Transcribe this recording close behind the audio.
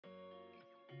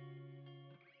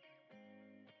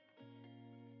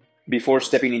Before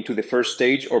stepping into the first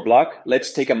stage or block,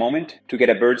 let's take a moment to get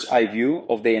a bird's eye view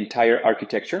of the entire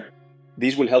architecture.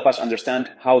 This will help us understand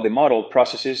how the model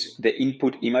processes the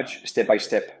input image step by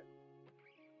step.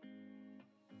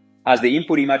 As the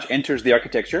input image enters the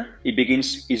architecture, it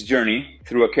begins its journey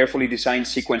through a carefully designed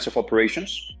sequence of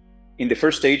operations. In the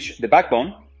first stage, the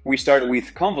backbone, we start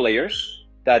with conv layers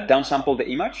that downsample the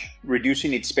image,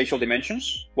 reducing its spatial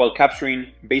dimensions while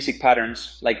capturing basic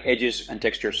patterns like edges and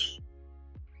textures.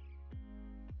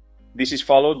 This is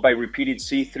followed by repeated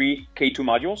C3K2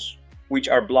 modules, which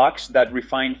are blocks that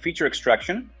refine feature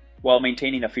extraction while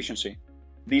maintaining efficiency.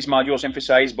 These modules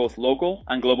emphasize both local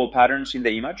and global patterns in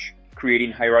the image,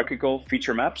 creating hierarchical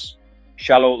feature maps.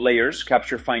 Shallow layers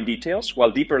capture fine details, while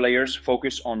deeper layers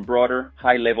focus on broader,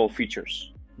 high-level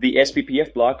features. The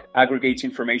SPPF block aggregates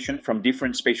information from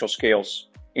different spatial scales,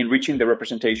 enriching the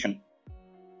representation.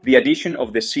 The addition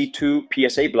of the C2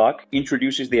 PSA block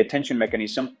introduces the attention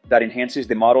mechanism that enhances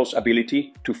the model's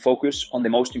ability to focus on the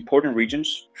most important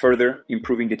regions, further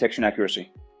improving detection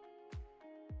accuracy.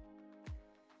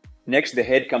 Next, the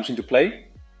head comes into play.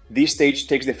 This stage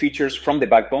takes the features from the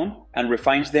backbone and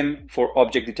refines them for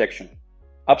object detection.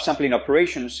 Upsampling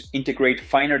operations integrate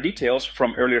finer details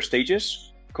from earlier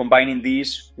stages, combining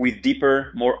these with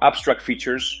deeper, more abstract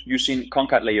features using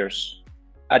concat layers.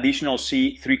 Additional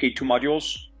C3K2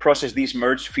 modules process these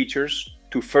merged features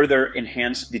to further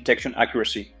enhance detection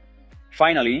accuracy.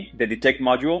 Finally, the detect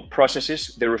module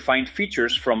processes the refined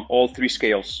features from all three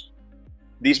scales.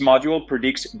 This module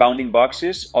predicts bounding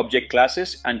boxes, object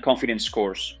classes, and confidence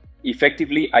scores,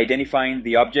 effectively identifying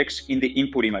the objects in the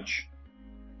input image.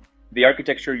 The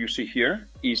architecture you see here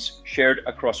is shared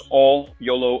across all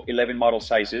YOLO11 model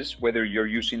sizes, whether you're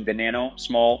using the nano,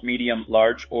 small, medium,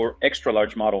 large, or extra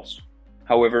large models.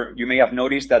 However, you may have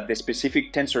noticed that the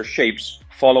specific tensor shapes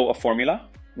follow a formula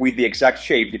with the exact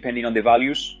shape depending on the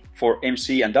values for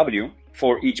MC and W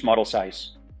for each model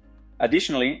size.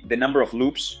 Additionally, the number of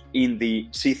loops in the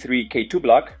C3K2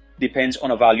 block depends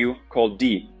on a value called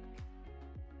D.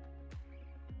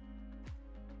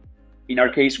 In our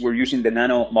case, we're using the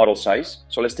nano model size,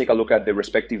 so let's take a look at the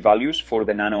respective values for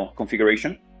the nano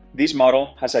configuration. This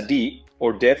model has a D,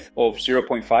 or depth, of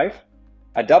 0.5,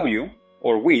 a W,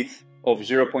 or width, of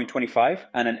 0.25,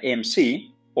 and an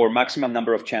MC, or maximum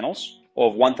number of channels,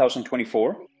 of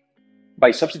 1024.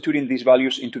 By substituting these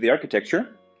values into the architecture,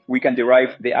 we can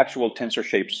derive the actual tensor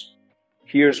shapes.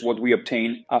 Here's what we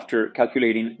obtain after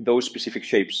calculating those specific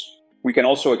shapes. We can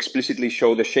also explicitly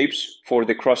show the shapes for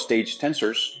the cross-stage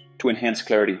tensors to enhance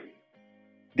clarity.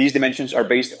 These dimensions are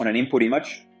based on an input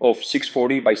image of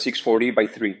 640 by 640 by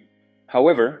 3.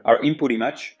 However, our input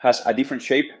image has a different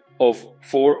shape of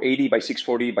 480 by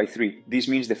 640 by 3. This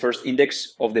means the first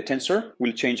index of the tensor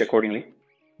will change accordingly.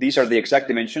 These are the exact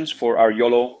dimensions for our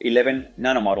YOLO11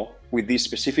 nano model with this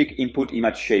specific input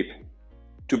image shape.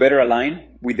 To better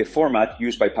align with the format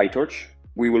used by PyTorch,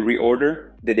 we will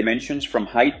reorder the dimensions from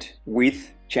height,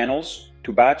 width, channels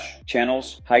to batch,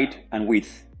 channels, height, and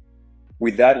width.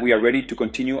 With that, we are ready to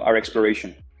continue our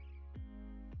exploration.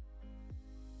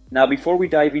 Now, before we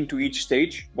dive into each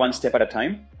stage, one step at a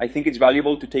time, I think it's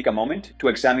valuable to take a moment to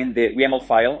examine the YAML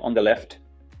file on the left.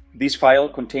 This file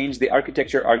contains the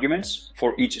architecture arguments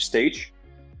for each stage,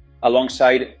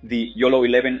 alongside the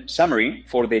YOLO11 summary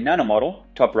for the nano model,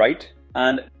 top right,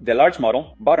 and the large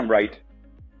model, bottom right.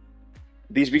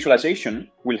 This visualization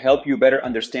will help you better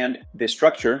understand the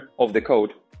structure of the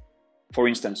code. For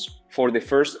instance, for the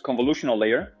first convolutional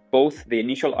layer, both the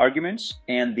initial arguments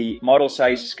and the model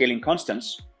size scaling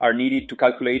constants are needed to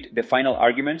calculate the final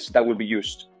arguments that will be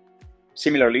used.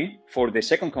 Similarly, for the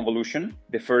second convolution,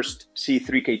 the first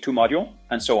C3K2 module,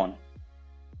 and so on.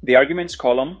 The arguments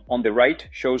column on the right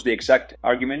shows the exact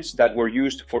arguments that were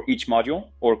used for each module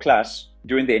or class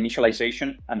during the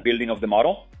initialization and building of the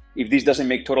model. If this doesn't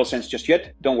make total sense just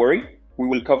yet, don't worry, we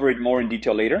will cover it more in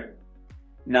detail later.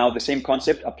 Now, the same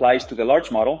concept applies to the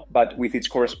large model, but with its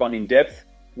corresponding depth,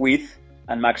 width,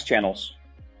 and max channels.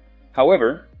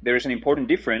 However, there is an important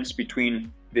difference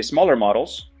between the smaller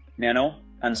models, nano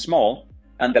and small,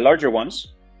 and the larger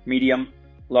ones, medium,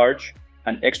 large,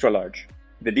 and extra large.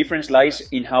 The difference lies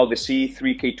in how the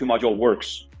C3K2 module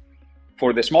works.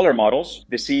 For the smaller models,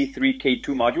 the C3K2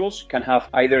 modules can have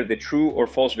either the true or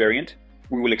false variant.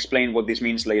 We will explain what this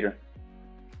means later.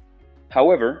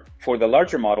 However, for the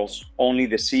larger models, only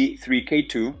the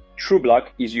C3K2 true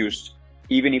block is used,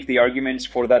 even if the arguments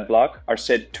for that block are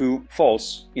set to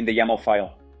false in the YAML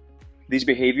file. This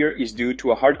behavior is due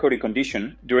to a hard-coded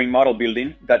condition during model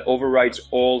building that overrides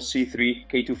all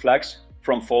C3K2 flags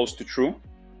from false to true.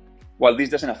 While this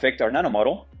doesn't affect our nano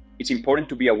model, it's important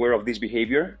to be aware of this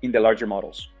behavior in the larger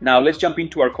models. Now let's jump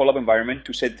into our Colab environment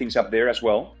to set things up there as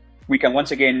well. We can once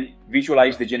again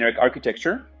visualize the generic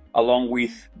architecture along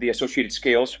with the associated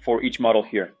scales for each model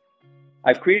here.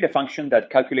 I've created a function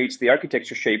that calculates the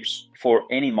architecture shapes for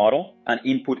any model and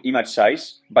input image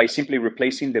size by simply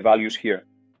replacing the values here.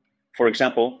 For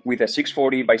example, with a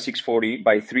 640 by 640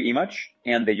 by 3 image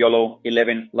and the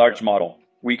YOLO11 large model,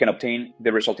 we can obtain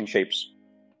the resulting shapes.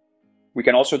 We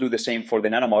can also do the same for the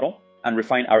nano model and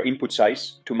refine our input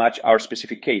size to match our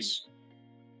specific case.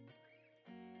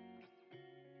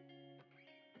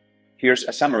 Here's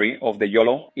a summary of the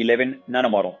YOLO11 nano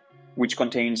model, which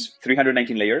contains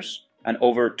 319 layers and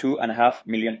over 2.5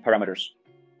 million parameters.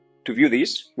 To view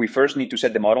this, we first need to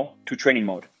set the model to training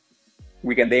mode.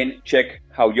 We can then check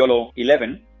how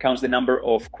YOLO11 counts the number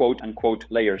of quote-unquote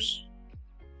layers.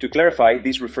 To clarify,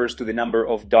 this refers to the number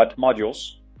of dot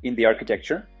modules in the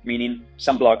architecture, meaning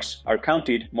some blocks are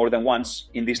counted more than once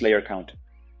in this layer count.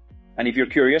 And if you're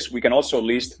curious, we can also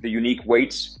list the unique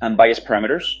weights and bias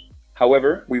parameters.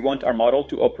 However, we want our model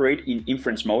to operate in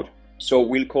inference mode, so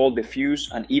we'll call the fuse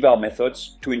and eval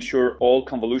methods to ensure all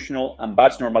convolutional and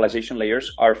batch normalization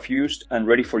layers are fused and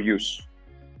ready for use.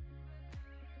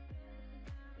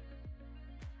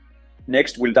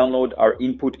 Next, we'll download our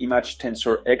input image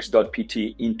tensor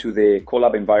x.pt into the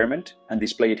Colab environment and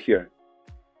display it here.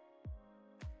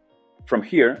 From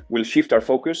here, we'll shift our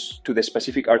focus to the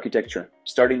specific architecture,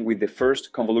 starting with the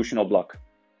first convolutional block.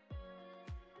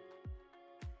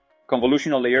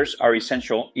 Convolutional layers are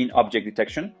essential in object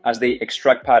detection as they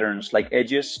extract patterns like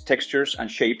edges, textures,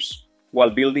 and shapes while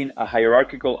building a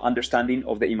hierarchical understanding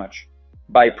of the image.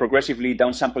 By progressively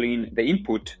downsampling the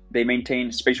input, they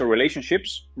maintain spatial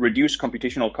relationships, reduce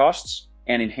computational costs,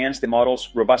 and enhance the model's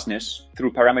robustness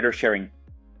through parameter sharing.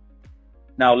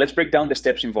 Now let's break down the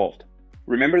steps involved.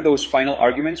 Remember those final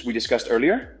arguments we discussed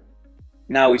earlier?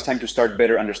 Now it's time to start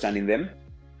better understanding them.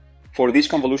 For this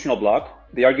convolutional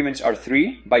block, the arguments are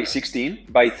 3 by 16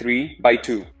 by 3 by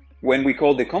 2. When we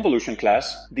call the convolution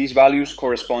class, these values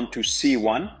correspond to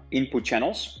C1 input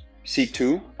channels,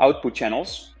 C2 output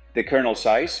channels, the kernel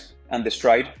size, and the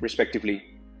stride,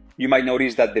 respectively. You might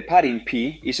notice that the padding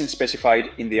P isn't specified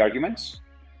in the arguments.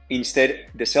 Instead,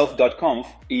 the self.conv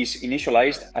is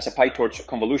initialized as a PyTorch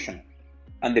convolution,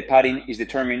 and the padding is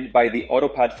determined by the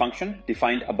autopad function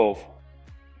defined above.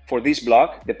 For this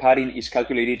block, the padding is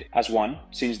calculated as 1,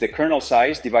 since the kernel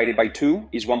size divided by 2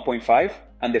 is 1.5,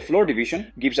 and the floor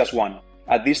division gives us 1.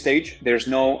 At this stage, there's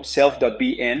no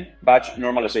self.bn batch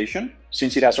normalization,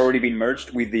 since it has already been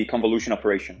merged with the convolution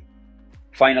operation.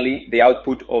 Finally, the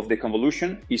output of the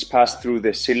convolution is passed through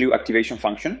the CLU activation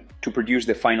function to produce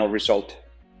the final result.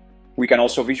 We can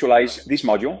also visualize this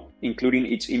module, including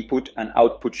its input and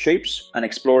output shapes, and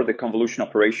explore the convolution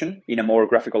operation in a more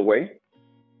graphical way.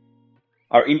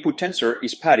 Our input tensor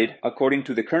is padded according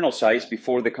to the kernel size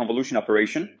before the convolution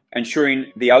operation,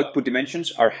 ensuring the output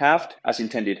dimensions are halved as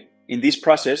intended. In this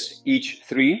process, each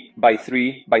 3 by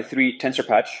 3 by 3 tensor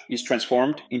patch is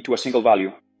transformed into a single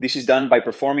value. This is done by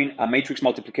performing a matrix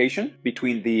multiplication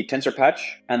between the tensor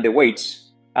patch and the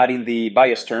weights, adding the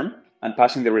bias term, and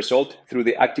passing the result through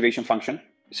the activation function.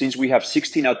 Since we have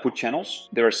 16 output channels,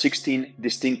 there are 16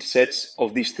 distinct sets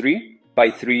of these 3 by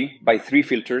 3 by 3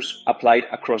 filters applied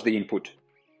across the input.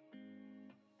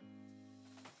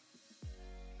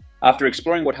 After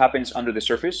exploring what happens under the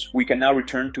surface, we can now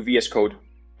return to VS Code.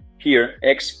 Here,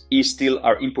 X is still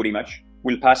our input image.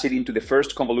 We'll pass it into the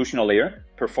first convolutional layer,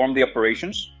 perform the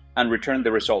operations, and return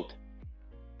the result.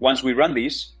 Once we run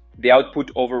this, the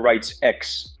output overwrites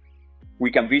X.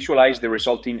 We can visualize the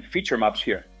resulting feature maps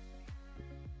here.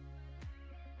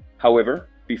 However,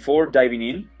 before diving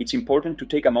in, it's important to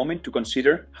take a moment to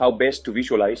consider how best to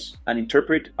visualize and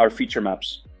interpret our feature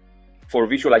maps. For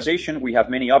visualization, we have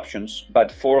many options,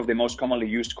 but 4 of the most commonly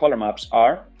used color maps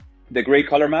are: the gray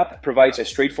color map provides a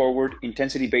straightforward,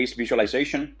 intensity-based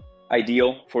visualization,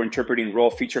 ideal for interpreting raw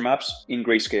feature maps in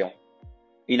grayscale.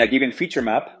 In a given feature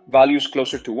map, values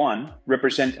closer to 1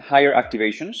 represent higher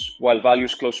activations, while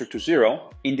values closer to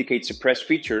 0 indicate suppressed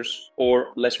features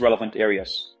or less relevant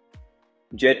areas.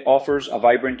 JET offers a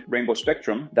vibrant rainbow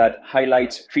spectrum that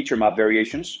highlights feature map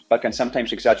variations, but can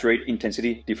sometimes exaggerate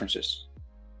intensity differences.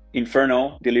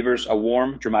 Inferno delivers a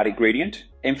warm, dramatic gradient,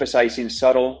 emphasizing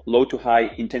subtle low to high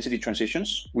intensity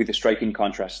transitions with a striking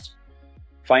contrast.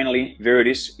 Finally,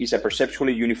 Veritas is a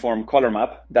perceptually uniform color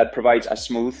map that provides a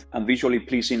smooth and visually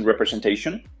pleasing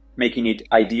representation, making it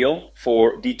ideal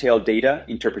for detailed data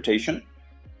interpretation.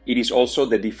 It is also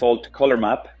the default color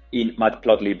map in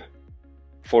Matplotlib.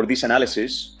 For this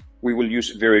analysis, we will use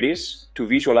Veritas to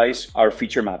visualize our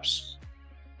feature maps.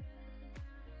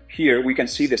 Here we can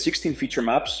see the 16 feature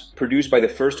maps produced by the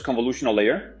first convolutional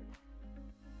layer.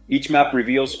 Each map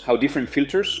reveals how different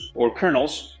filters or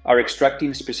kernels are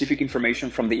extracting specific information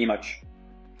from the image.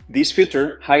 This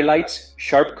filter highlights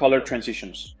sharp color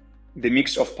transitions. The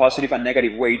mix of positive and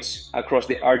negative weights across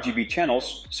the RGB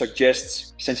channels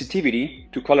suggests sensitivity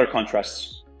to color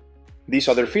contrasts. This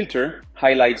other filter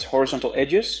highlights horizontal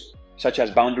edges, such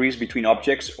as boundaries between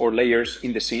objects or layers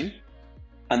in the scene.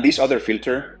 And this other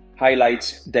filter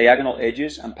highlights diagonal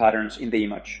edges and patterns in the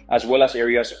image, as well as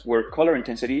areas where color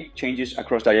intensity changes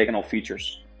across diagonal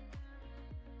features.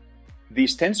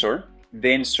 This tensor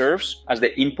then serves as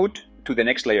the input to the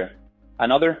next layer,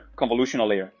 another convolutional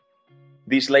layer.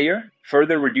 This layer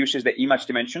further reduces the image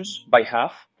dimensions by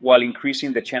half while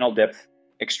increasing the channel depth,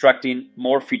 extracting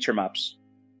more feature maps.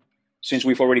 Since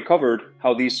we've already covered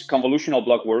how this convolutional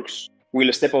block works,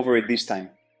 we'll step over it this time.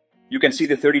 You can see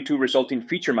the 32 resulting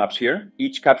feature maps here,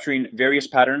 each capturing various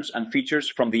patterns and features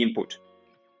from the input.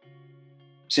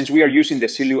 Since we are using the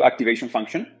Silu activation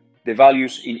function, the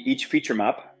values in each feature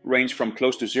map range from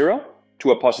close to 0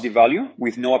 to a positive value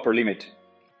with no upper limit.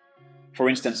 For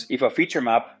instance, if a feature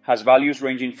map has values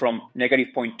ranging from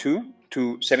 -0.2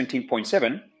 to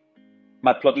 17.7,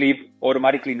 Matplotlib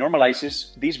automatically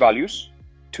normalizes these values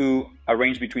to a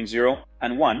range between 0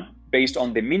 and 1 based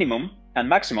on the minimum and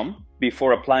maximum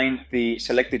before applying the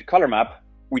selected color map,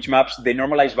 which maps the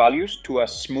normalized values to a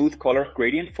smooth color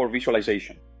gradient for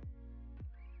visualization.